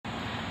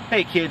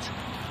Hey kids,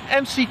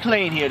 MC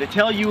Clain here to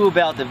tell you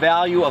about the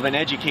value of an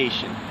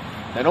education.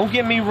 Now don't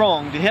get me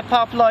wrong, the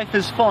hip-hop life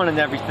is fun and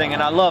everything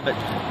and I love it,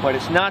 but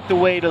it's not the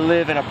way to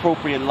live an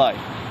appropriate life.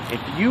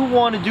 If you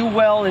want to do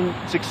well and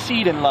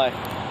succeed in life,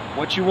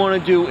 what you want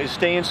to do is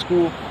stay in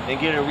school and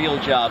get a real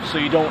job so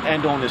you don't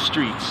end on the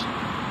streets.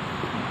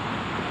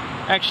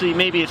 Actually,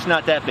 maybe it's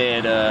not that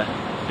bad a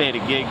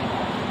gig.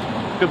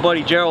 Good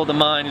buddy Gerald of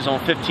mine is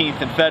on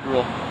 15th and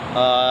Federal,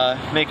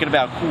 making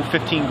about cool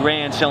 15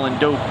 grand selling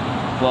dope.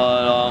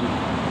 But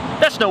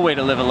that's no way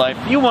to live a life.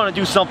 You want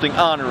to do something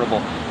honorable,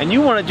 and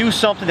you want to do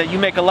something that you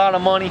make a lot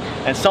of money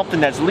and something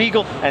that's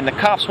legal and the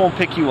cops won't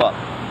pick you up.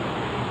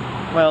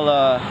 Well,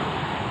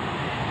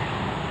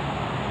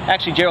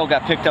 actually Gerald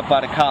got picked up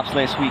by the cops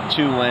last week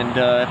too, and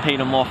paid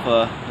him off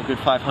a good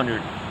 $500,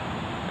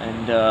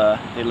 and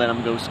they let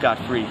him go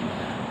scot-free.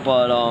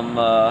 But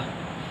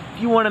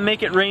if you want to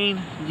make it rain,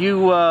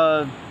 you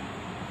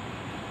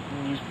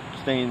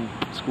stay in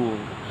school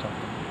or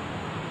something.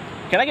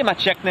 Can I get my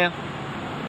check now?